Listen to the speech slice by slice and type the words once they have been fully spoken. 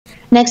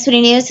Next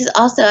 20 news is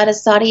also out of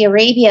Saudi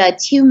Arabia.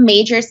 Two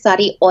major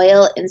Saudi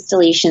oil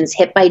installations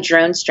hit by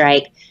drone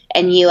strike,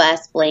 and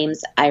U.S.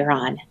 blames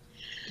Iran.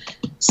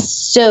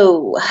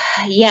 So,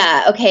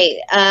 yeah, okay.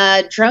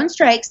 Drone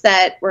strikes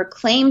that were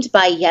claimed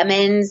by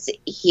Yemen's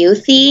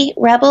Houthi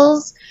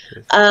rebels.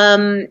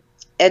 Did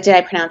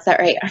I pronounce that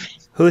right?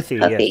 Houthi,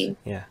 yes.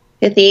 Yeah.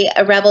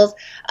 Houthi rebels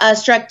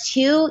struck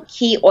two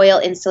key oil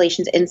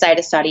installations inside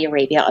of Saudi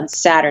Arabia on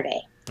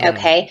Saturday.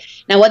 Okay.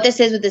 Now, what this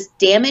is with this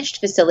damaged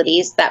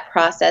facilities that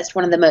processed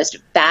one of the most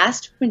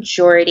vast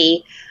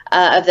majority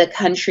of the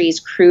country's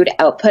crude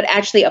output,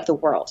 actually of the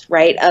world,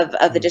 right?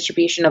 Of the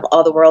distribution of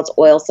all the world's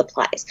oil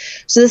supplies.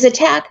 So this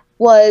attack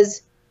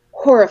was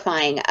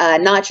horrifying,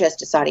 not just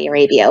to Saudi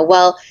Arabia.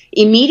 Well,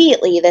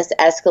 immediately this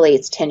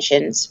escalates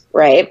tensions,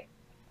 right?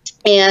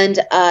 And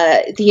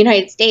the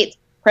United States,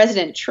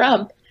 President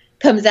Trump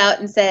comes out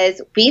and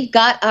says, we've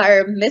got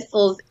our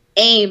missiles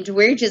aimed.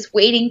 We're just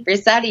waiting for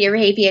Saudi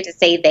Arabia to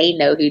say they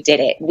know who did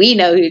it. We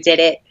know who did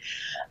it.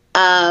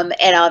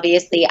 And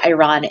obviously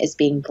Iran is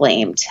being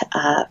blamed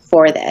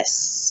for this.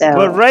 So,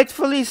 well,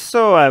 rightfully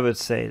so, I would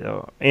say,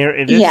 though.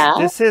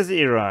 This is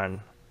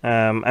Iran.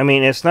 I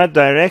mean, it's not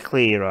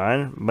directly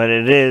Iran, but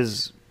it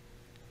is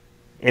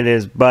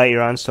by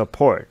Iran's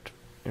support.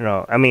 You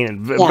know, I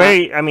mean,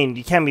 I mean,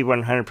 you can't be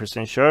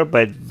 100% sure,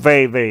 but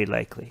very, very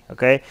likely.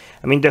 Okay,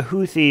 I mean, the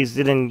Houthis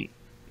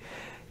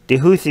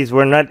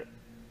were not.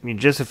 I mean,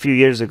 just a few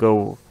years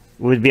ago,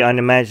 it would be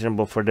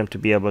unimaginable for them to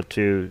be able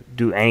to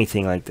do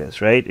anything like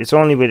this, right? It's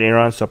only with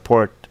Iran's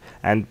support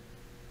and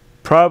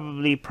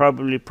probably,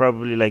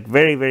 like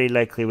very, very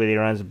likely with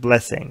Iran's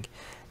blessing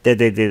that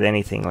they did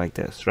anything like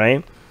this,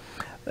 right?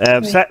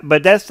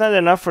 But that's not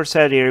enough for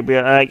Saudi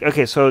Arabia. Like,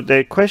 okay, so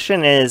the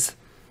question is,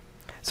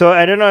 so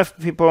I don't know if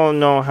people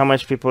know how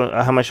much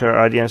our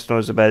audience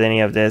knows about any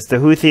of this. The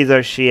Houthis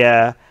are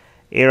Shia,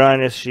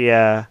 Iran is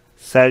Shia,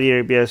 Saudi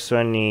Arabia is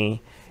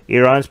Sunni.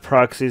 Iran's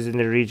proxies in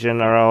the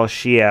region are all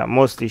Shia,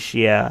 mostly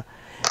Shia.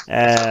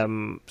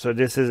 So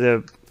this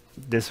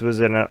was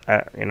an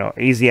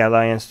easy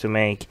alliance to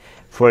make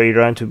for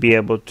Iran to be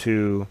able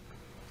to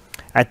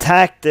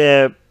attack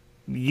the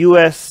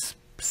U.S.,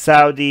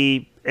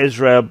 Saudi,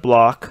 Israel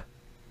bloc,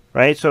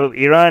 right? So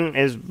Iran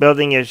is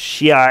building a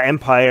Shia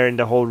empire in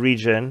the whole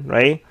region,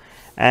 right?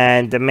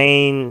 And the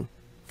main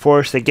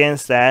force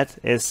against that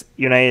is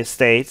United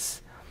States,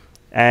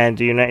 and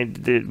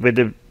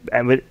with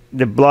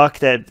the bloc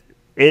that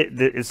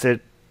the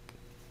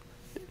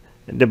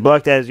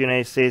bloc that the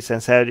United States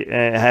and Saudi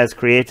has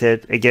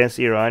created against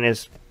Iran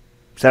is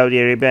Saudi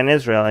Arabia and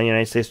Israel and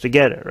United States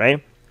together,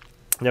 right?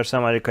 There are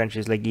some other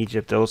countries like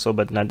Egypt also,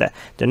 but not that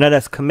they're not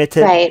as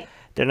committed. Right.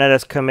 They're not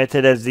as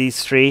committed as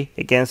these three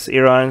against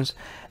Iran's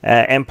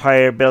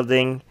empire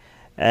building.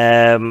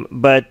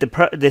 But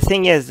the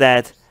thing is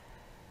that,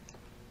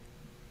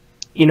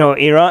 you know,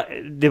 Iran,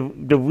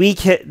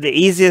 the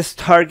easiest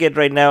target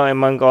right now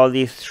among all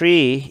these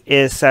three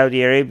is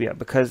Saudi Arabia,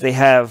 because they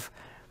have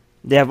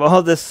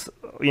all this,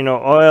 you know,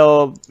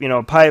 oil, you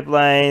know,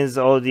 pipelines,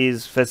 all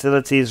these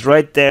facilities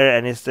right there,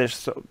 and it's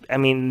just, I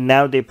mean,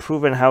 now they've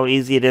proven how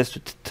easy it is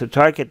to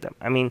target them.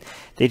 I mean,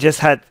 they just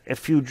had a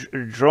few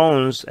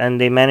drones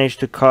and they managed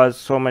to cause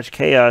so much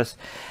chaos.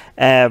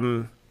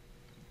 And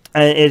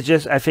it's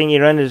just, I think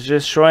Iran is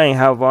just showing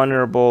how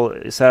vulnerable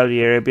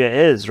Saudi Arabia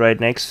is right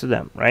next to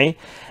them, right?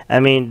 I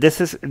mean, this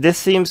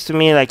seems to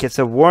me like it's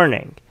a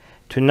warning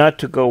to not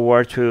to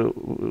go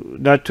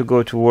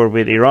to war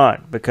with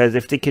Iran, because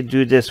if they could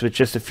do this with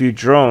just a few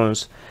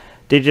drones,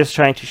 they're just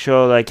trying to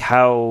show like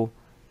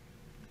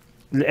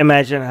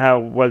imagine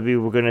what we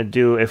were gonna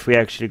do if we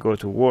actually go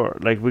to war.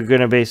 Like, we're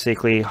gonna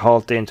basically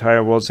halt the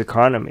entire world's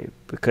economy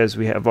because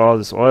we have all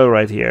this oil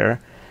right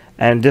here.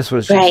 And this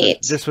was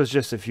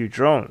just a few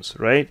drones,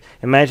 right?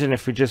 Imagine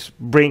if we just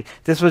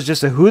this was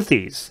just the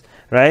Houthis,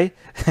 right?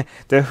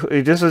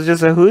 This was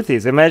just the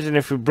Houthis. Imagine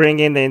if we bring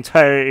in the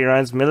entire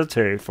Iran's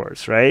military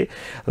force, right?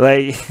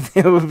 Like,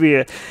 it would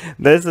be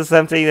this is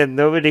something that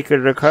nobody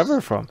could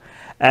recover from.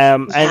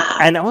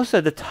 And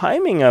also the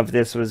timing of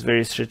this was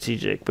very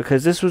strategic,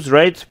 because this was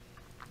right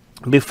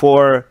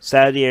before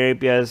Saudi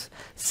Arabia's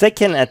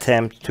second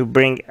attempt to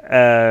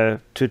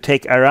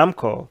take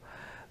Aramco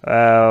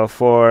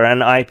for an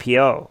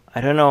IPO.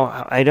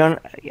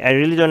 I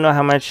really don't know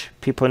how much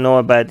people know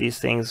about these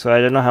things, so I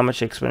don't know how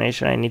much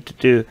explanation I need to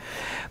do.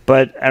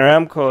 But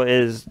Aramco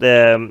is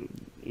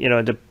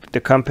the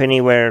company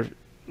where,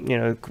 you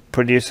know,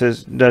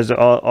 does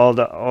all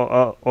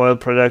the oil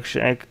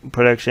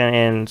production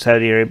in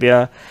Saudi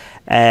Arabia,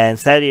 and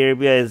Saudi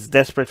Arabia is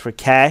desperate for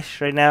cash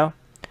right now,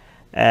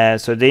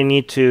 so they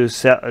need to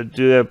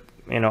do a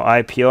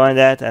IPO on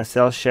that and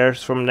sell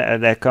shares from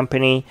that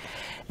company.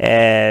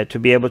 To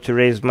be able to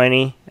raise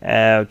money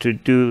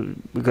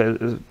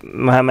because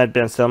Mohammed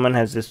bin Salman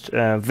has this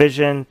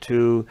vision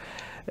to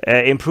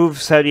improve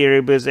Saudi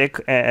Arabia's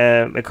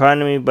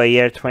economy by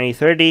year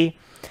 2030,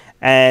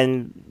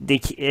 and they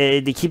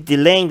keep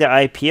delaying the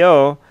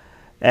IPO,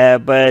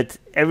 but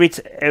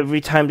every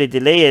time they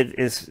delay it,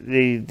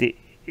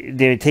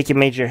 they take a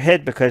major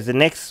hit because the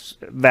next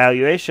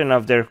valuation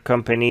of their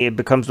company, it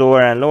becomes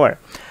lower and lower.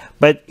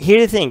 But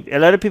here's the thing: a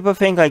lot of people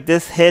think like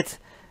this hit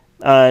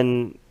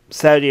on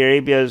Saudi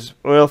Arabia's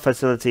oil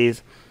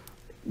facilities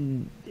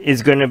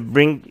is going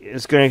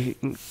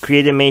to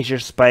create a major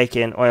spike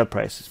in oil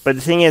prices. But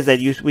the thing is that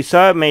we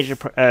saw a major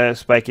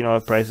spike in oil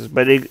prices,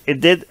 but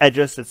it did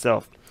adjust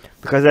itself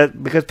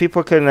because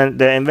people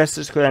the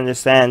investors could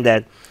understand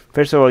that,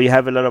 first of all, you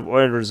have a lot of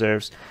oil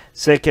reserves.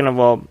 Second of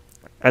all,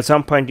 at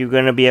some point you're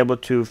going to be able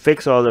to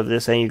fix all of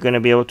this and you're going to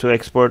be able to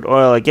export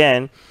oil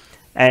again.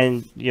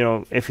 And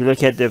if you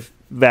look at the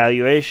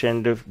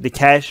valuation, the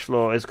cash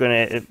flow is going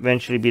to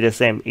eventually be the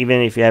same,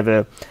 even if you have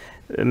a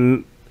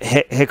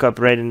hiccup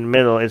right in the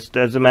middle. It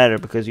doesn't matter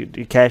because your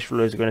cash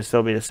flow is going to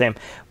still be the same.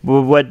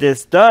 But what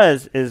this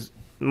does is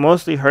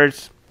mostly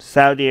hurts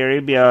Saudi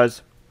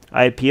Arabia's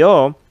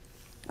IPO,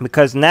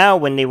 because now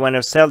when they want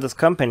to sell this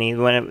company,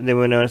 when they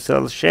want to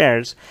sell the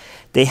shares,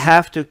 they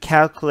have to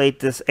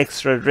calculate this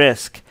extra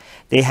risk.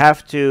 They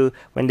have to,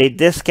 when they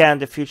discount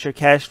the future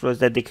cash flows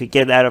that they could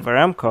get out of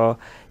Aramco,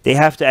 they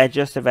have to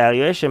adjust the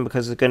valuation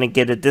because it's going to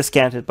get it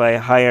discounted by a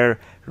higher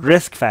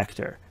risk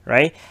factor,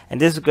 right?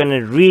 And this is going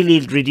to really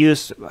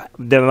reduce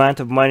the amount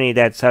of money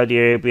that Saudi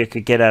Arabia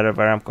could get out of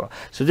Aramco.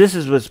 So this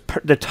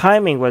the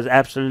timing was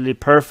absolutely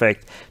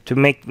perfect to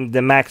make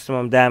the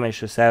maximum damage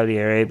to Saudi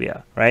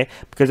Arabia, right?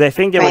 Because I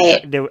think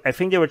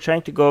they were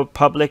trying to go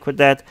public with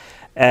that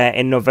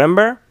in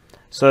November.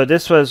 So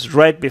this is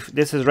right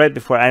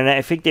before, and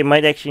I think they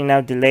might actually now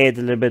delay it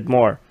a little bit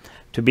more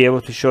to be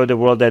able to show the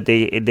world that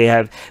they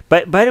have.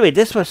 But by the way,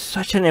 this was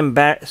such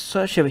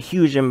a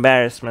huge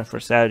embarrassment for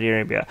Saudi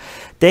Arabia.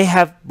 They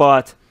have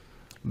bought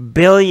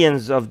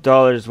billions of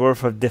dollars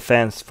worth of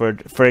defense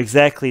for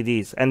exactly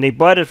these, and they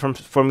bought it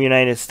from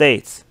United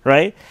States,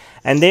 right?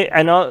 And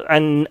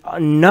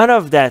none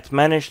of that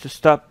managed to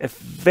stop a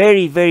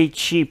very, very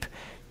cheap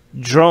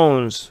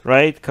drones,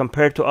 right?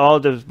 Compared to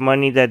all the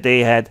money that they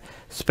had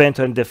spent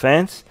on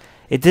defense,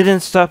 it didn't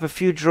stop a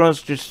few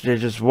drones. They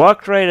just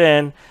walked right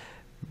in,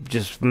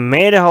 just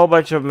made a whole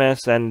bunch of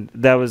mess, and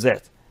that was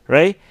it,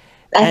 right?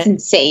 That's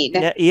insane.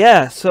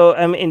 Yeah. So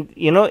I mean,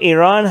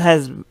 Iran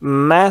has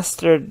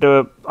mastered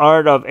the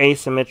art of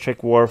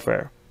asymmetric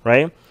warfare,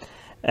 right?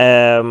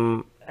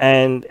 And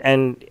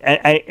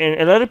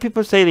a lot of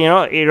people say,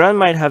 Iran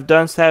might have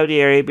done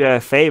Saudi Arabia a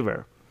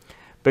favor,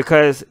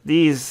 because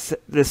the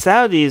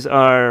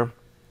Saudis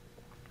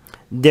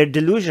they're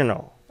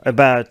delusional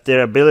about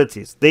their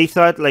abilities. They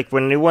thought, like,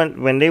 when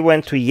they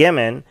went to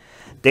Yemen,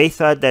 they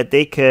thought that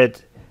they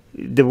could,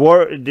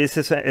 this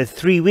is a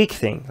 3-week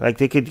thing.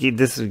 Like, you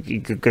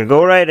could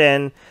go right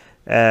in,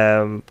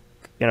 and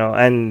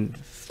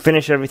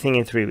finish everything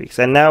in 3 weeks.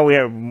 And now we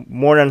are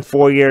more than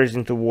 4 years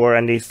into war,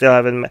 and they still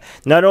haven't.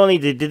 Not only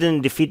they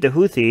didn't defeat the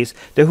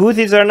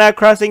Houthis are now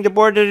crossing the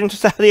border into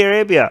Saudi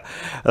Arabia,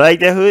 like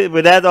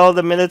without all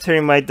the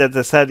military might that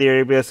the Saudi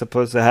Arabia is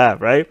supposed to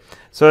have, right?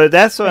 So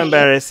that's so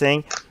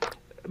embarrassing.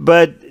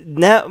 But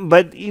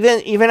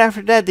even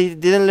after that, they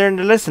didn't learn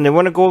the lesson. They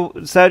want to go.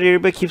 Saudi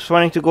Arabia keeps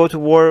wanting to go to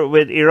war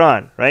with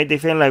Iran, right? They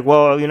feel like,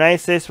 well, United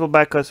States will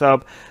back us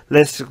up.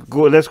 Let's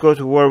go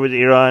to war with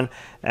Iran.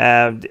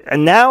 And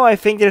now I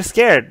think they're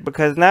scared,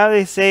 because now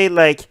they say,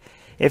 like,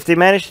 if they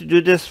manage to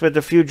do this with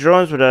a few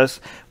drones with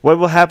us, what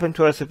will happen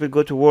to us if we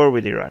go to war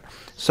with Iran?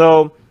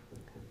 So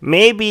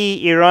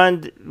maybe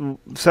Iran,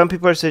 some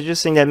people are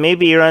suggesting that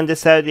maybe Iran did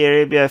Saudi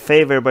Arabia a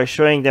favor by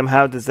showing them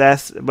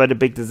what a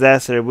big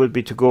disaster it would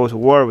be to go to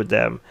war with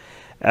them.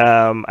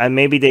 And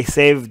maybe they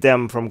saved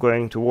them from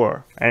going to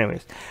war.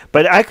 Anyways,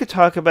 but I could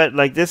talk about,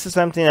 like, this is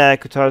something that I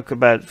could talk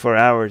about for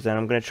hours, and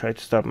I'm going to try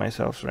to stop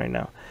myself right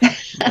now.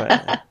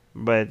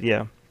 But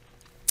yeah.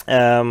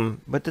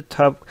 But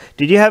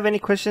did you have any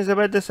questions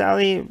about this,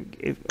 Ali?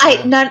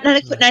 Not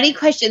any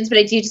questions, but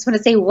I do just want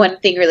to say one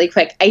thing really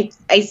quick.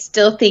 I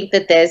still think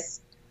that this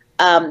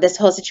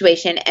whole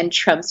situation and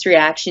Trump's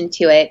reaction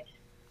to it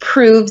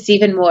proves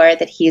even more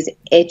that he's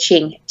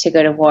itching to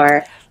go to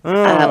war.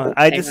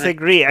 I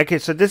disagree. Okay,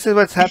 so this is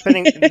what's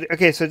happening.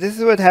 So this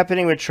is what's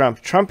happening with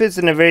Trump. Trump is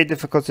in a very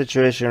difficult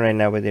situation right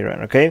now with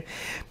Iran. Okay,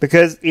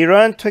 because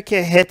Iran took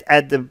a hit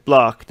at the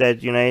bloc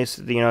that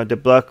the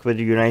bloc where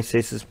the United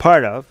States is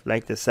part of,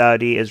 like the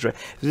Saudi, Israel.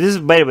 This is,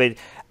 by the way,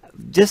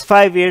 just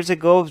 5 years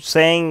ago,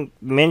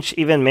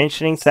 even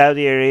mentioning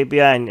Saudi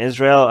Arabia and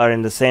Israel are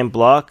in the same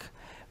bloc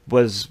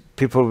was.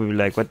 People would be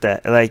like, what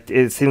the, like,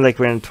 it seems like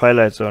we're in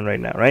Twilight Zone right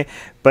now, right?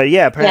 But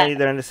yeah, apparently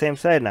they're on the same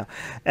side now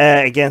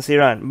against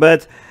Iran.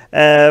 But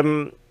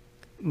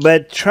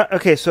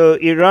okay, so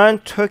Iran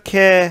took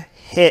a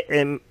hit.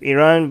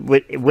 Iran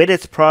with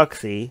its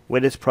proxy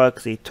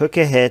took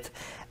a hit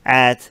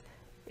at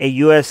a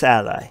U.S.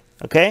 ally.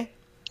 Okay,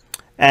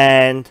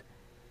 and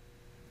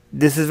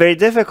this is very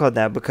difficult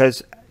now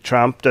because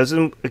Trump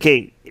doesn't.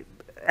 Okay,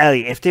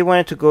 Ali, if they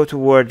wanted to go to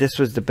war, this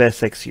was the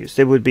best excuse.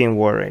 They would be in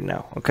war right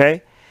now.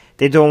 Okay.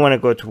 They don't want to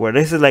go to war.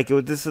 This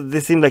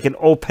seemed like an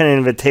open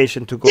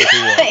invitation to go to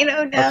war. I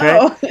don't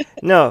know. Okay?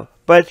 No,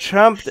 but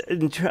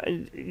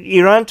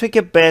Iran took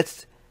a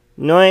bet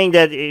knowing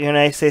that the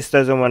United States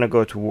doesn't want to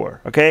go to war.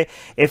 Okay,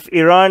 if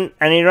Iran,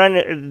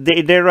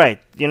 they're right.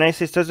 The United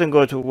States doesn't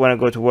want to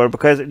go to war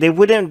because they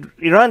wouldn't.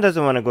 Iran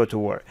doesn't want to go to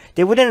war.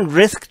 They wouldn't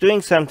risk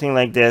doing something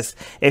like this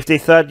if they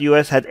thought the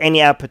U.S. had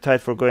any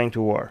appetite for going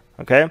to war.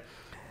 Okay,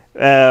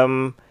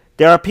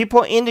 there are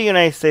people in the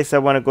United States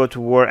that want to go to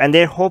war, and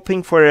they're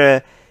hoping for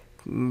a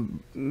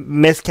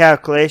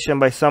miscalculation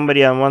by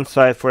somebody on one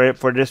side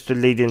for this to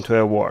lead into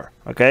a war.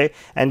 Okay,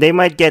 and they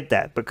might get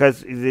that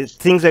because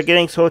things are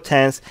getting so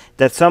tense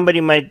that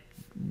somebody might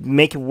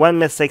make one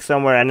mistake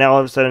somewhere, and then all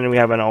of a sudden we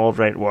have an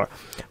alt-right war.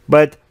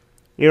 But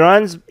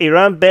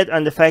Iran bet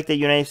on the fact that the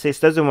United States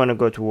doesn't want to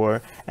go to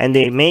war, and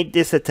they made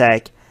this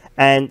attack,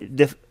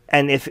 it's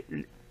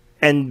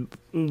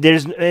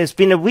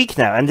been a week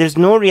now, and there's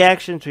no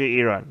reaction to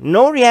Iran,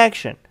 no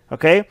reaction.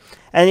 Okay,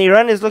 and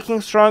Iran is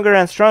looking stronger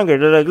and stronger.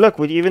 They're like, look,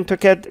 we even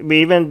did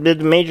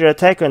a major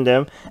attack on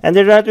them, and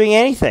they're not doing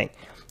anything.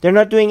 They're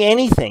not doing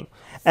anything,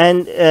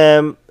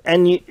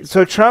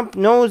 so Trump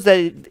knows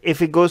that if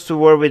he goes to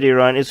war with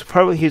Iran, he's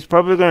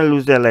probably going to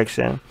lose the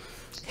election.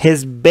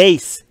 His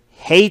base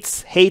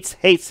hates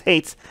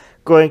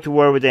going to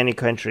war with any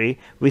country.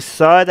 We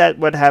saw that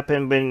what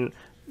happened when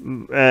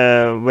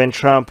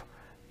Trump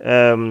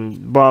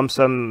bombed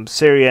some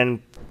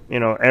Syrian,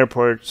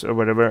 airports or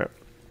whatever.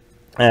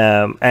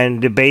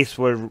 And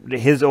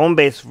his own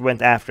base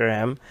went after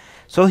him,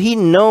 so he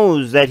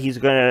knows that he's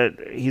gonna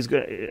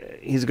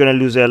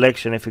lose the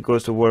election if he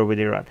goes to war with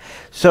Iran.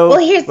 So,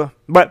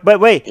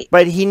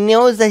 but he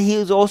knows that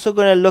he's also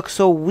gonna look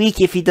so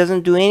weak if he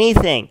doesn't do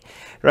anything,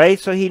 right?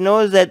 So he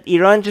knows that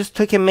Iran just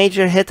took a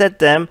major hit at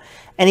them,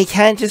 and he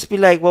can't just be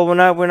like, well, we're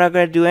not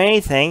gonna do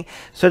anything.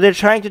 So they're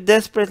trying to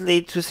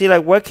desperately to see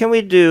like, what can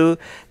we do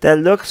that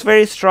looks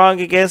very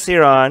strong against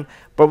Iran,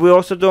 but we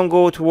also don't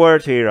go to war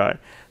to Iran.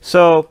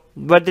 So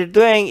what they're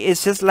doing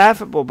is just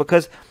laughable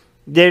because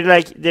they're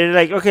like,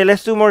 okay,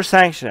 let's do more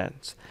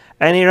sanctions,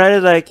 and Iran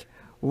is like,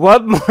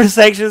 what more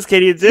sanctions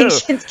can you do?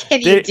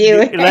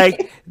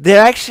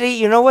 They're actually,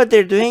 you know what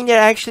they're doing? They're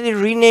actually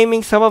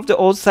renaming some of the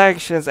old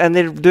sanctions, and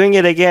they're doing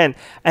it again,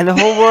 and the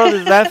whole world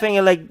is laughing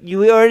and like,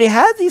 we already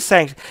had these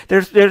sanctions.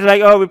 They're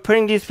like, oh, we're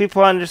putting these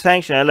people under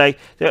sanction, and like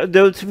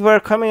those people are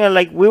coming and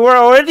like, we were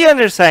already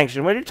under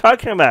sanction. What are you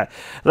talking about?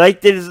 Like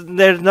there's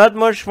not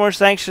much more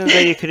sanctions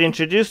that you could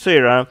introduce to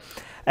Iran,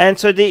 and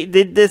so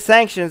the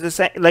sanctions,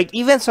 like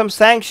even some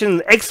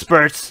sanction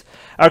experts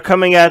are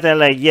coming out and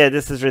like, yeah,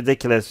 this is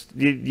ridiculous.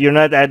 You're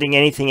not adding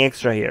anything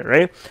extra here,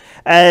 right?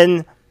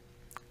 And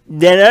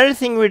the other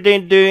thing we're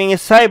doing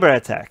is cyber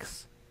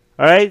attacks.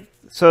 All right,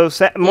 so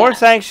more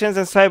sanctions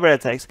and cyber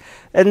attacks,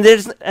 but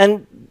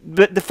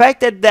the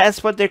fact that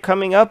that's what they're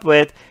coming up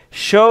with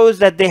shows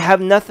that they have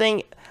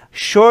nothing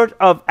short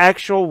of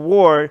actual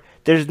war.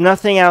 There's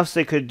nothing else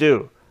they could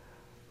do,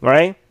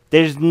 right?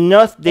 They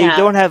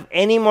don't have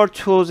any more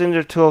tools in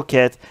their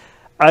toolkit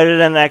other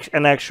than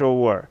an actual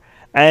war.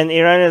 And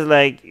Iran is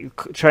like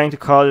trying to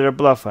call it a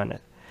bluff on it.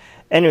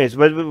 Anyways,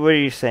 what are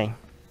you saying?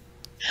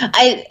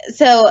 I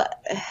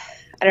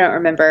don't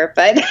remember,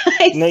 but what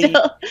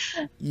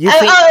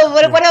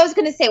I was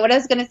going to say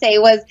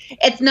was,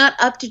 it's not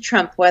up to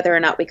Trump whether or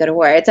not we go to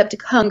war. It's up to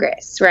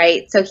Congress,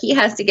 right? So he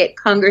has to get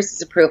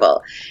Congress's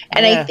approval.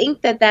 And I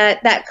think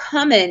that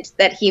comment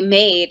that he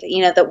made,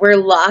 that we're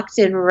locked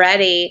and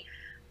ready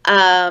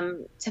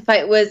to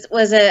fight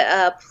was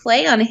a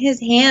play on his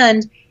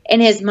hand in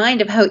his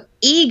mind of how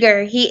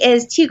eager he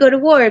is to go to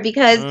war,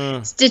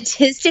 because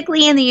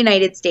statistically in the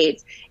United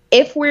States,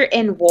 if we're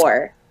in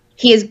war,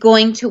 he is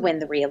going to win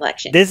the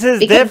re-election. This is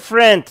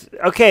different.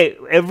 Okay,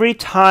 every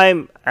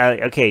time,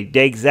 the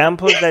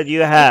examples that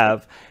you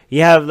have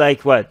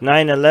like what,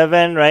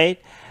 9/11, right?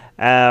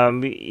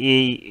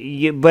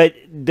 But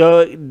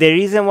the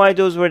reason why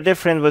those were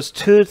different was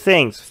two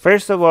things.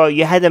 First of all,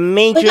 you had a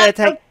major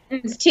attack.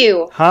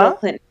 Too. Huh? Bill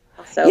Clinton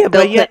also. Yeah,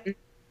 Bill Clinton.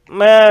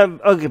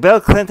 Okay,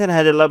 Bill Clinton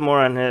had a lot more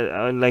on his,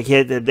 like he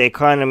had the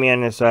economy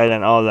on his side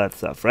and all that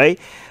stuff, right?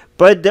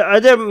 But the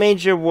other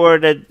major war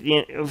that,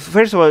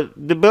 first of all,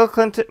 Bill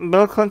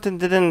Clinton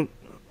didn't.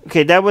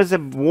 Okay, that was a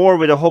war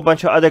with a whole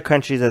bunch of other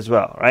countries as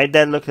well, right?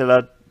 That looked a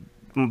lot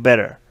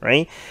better,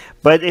 right?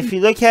 But if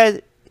you look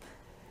at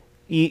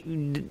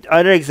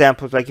other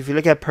examples, like if you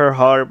look at Pearl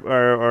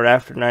Harbor or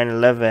after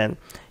 9/11,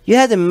 you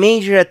had a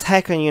major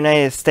attack on the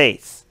United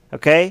States,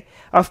 okay?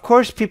 Of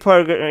course,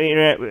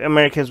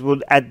 Americans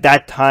would at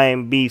that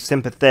time be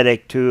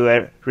sympathetic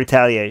to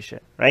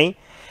retaliation, right?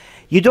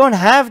 You don't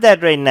have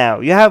that right now.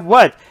 You have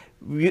what?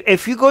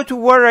 If you go to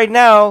war right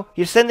now,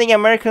 you're sending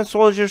American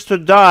soldiers to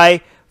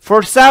die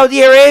for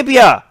Saudi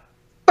Arabia.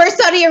 For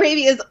Saudi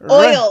Arabia's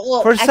oil,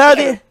 well, for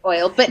Saudi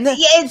oil, but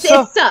it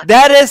sucks.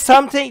 That is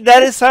something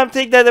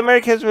that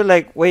Americans were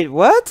like, wait,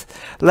 what?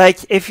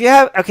 Like if you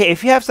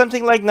have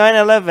something like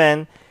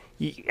 9/11.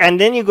 And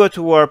then you go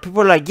to war,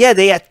 people are like,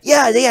 they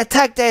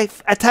attacked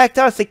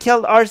us, they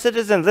killed our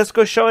citizens, let's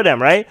go show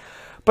them, right?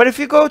 But if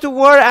you go to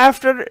war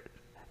after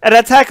an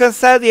attack on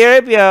Saudi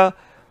Arabia,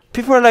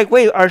 people are like,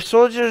 wait, our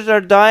soldiers are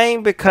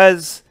dying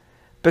because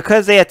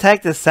they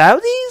attacked the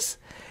Saudis?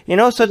 You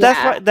know, so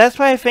that's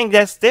why I think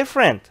that's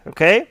different.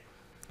 Okay,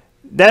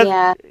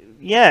 and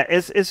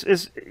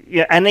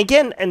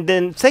again, and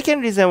then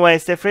second reason why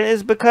it's different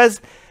is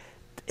because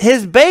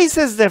his base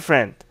is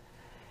different.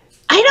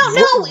 I don't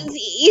know.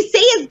 You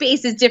say his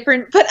base is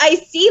different, but I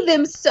see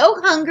them so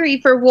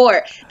hungry for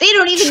war. They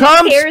don't even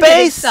care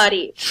that it's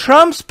Saudi.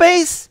 Trump's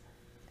base?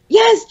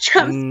 Yes,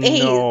 Trump's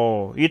base.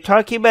 No, you're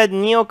talking about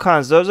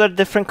neocons. Those are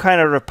different kind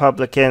of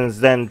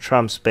Republicans than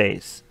Trump's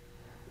base.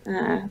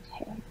 Okay.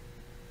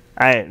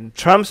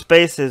 Trump's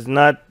base does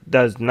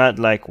not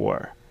like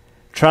war.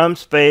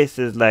 Trump's base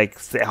is like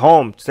stay at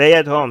home, stay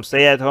at home.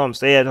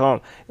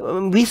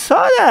 We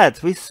saw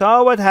that. We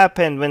saw what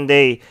happened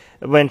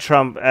when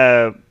Trump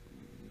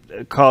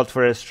called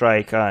for a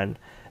strike on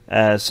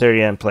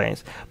Syrian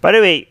planes. By the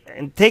way,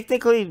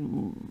 technically,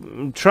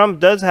 Trump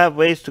does have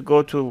ways to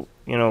go to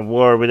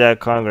war without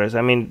Congress.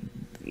 I mean,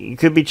 he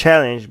could be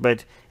challenged,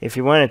 but if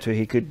he wanted to,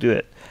 he could do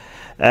it.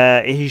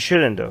 He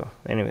shouldn't, though.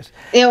 Anyways.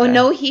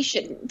 No, he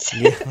shouldn't.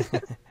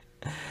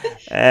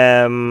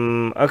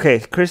 Okay,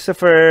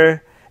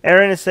 Christopher.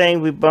 Aaron is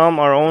saying we bomb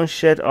our own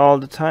shit all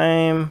the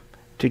time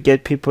to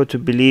get people to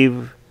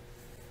believe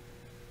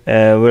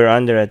we're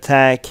under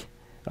attack.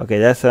 Okay,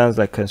 that sounds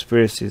like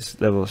conspiracy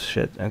level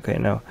shit. Okay,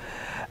 no.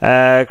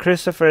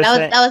 Christopher,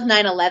 that was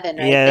 9/11,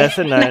 right? Yeah, that's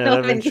a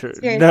 9/11.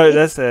 True. No,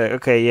 that's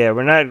okay. Yeah,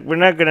 we're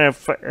not gonna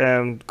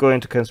go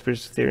into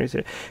conspiracy theories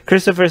here.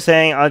 Christopher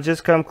saying I'll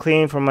just come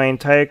clean for my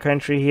entire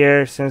country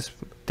here since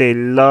they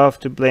love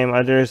to blame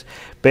others.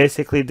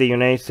 Basically, the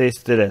United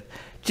States did it.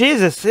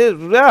 Jesus,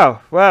 wow,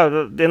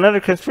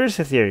 another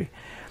conspiracy theory.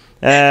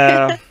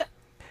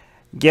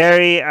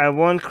 Gary, I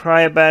won't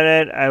cry about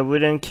it. I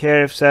wouldn't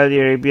care if Saudi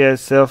Arabia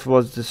itself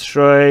was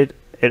destroyed.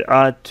 It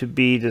ought to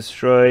be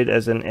destroyed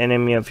as an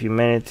enemy of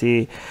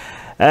humanity.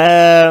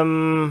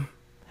 No,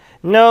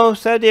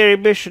 Saudi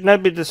Arabia should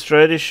not be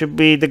destroyed.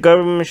 The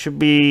government should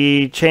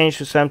be changed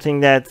to something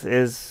that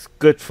is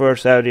good for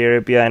Saudi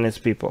Arabia and its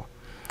people.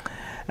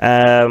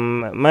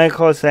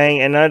 Michael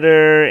saying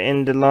another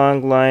in the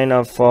long line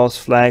of false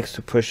flags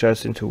to push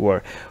us into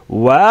war.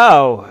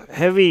 Wow,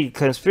 heavy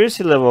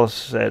conspiracy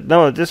levels.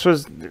 No, this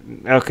was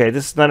okay.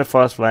 This is not a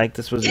false flag.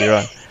 This was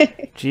Iran.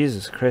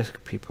 Jesus Christ,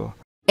 people.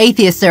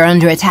 Atheists are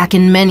under attack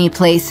in many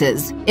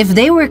places. If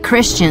they were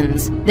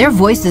Christians, their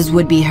voices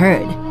would be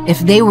heard.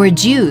 If they were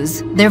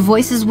Jews, their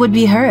voices would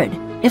be heard.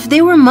 If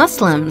they were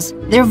Muslims,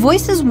 their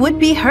voices would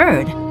be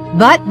heard.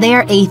 But they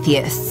are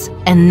atheists,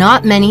 and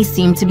not many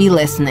seem to be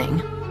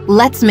listening.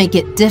 Let's make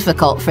it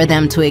difficult for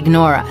them to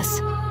ignore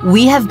us.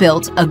 We have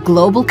built a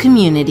global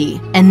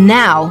community, and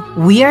now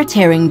we are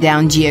tearing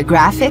down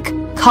geographic,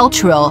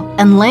 cultural,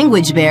 and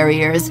language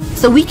barriers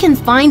so we can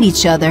find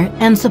each other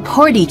and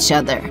support each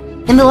other.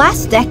 In the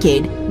last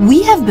decade,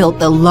 we have built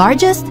the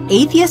largest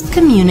atheist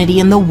community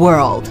in the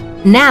world.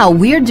 Now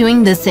we're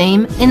doing the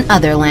same in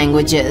other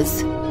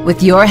languages.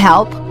 With your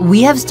help,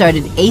 we have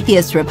started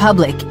Atheist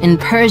Republic in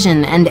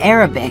Persian and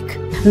Arabic.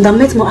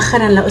 انضميت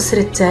مؤخرا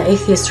لأسرة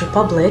Atheist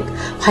Republic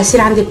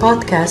وحيصير عندي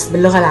بودكاست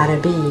باللغة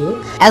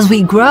العربية. As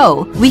we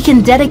grow, we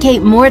can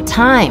dedicate more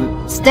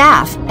time,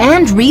 staff,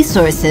 and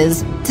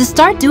resources to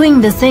start doing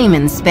the same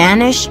in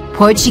Spanish,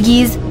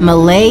 Portuguese,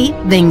 Malay,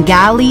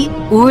 Bengali,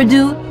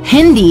 Urdu,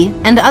 Hindi,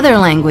 and other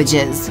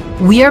languages.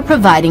 We are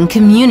providing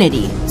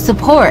community,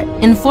 support,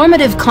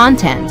 informative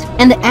content,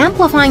 and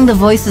amplifying the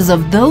voices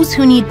of those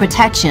who need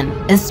protection,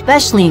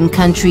 especially in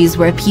countries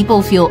where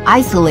people feel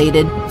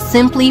isolated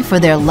simply for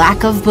their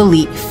lack of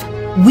belief.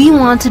 We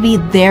want to be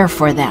there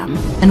for them,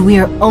 and we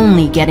are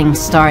only getting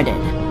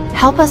started.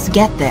 Help us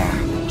get there.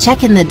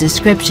 Check in the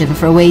description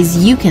for ways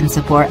you can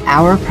support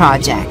our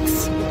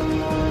projects.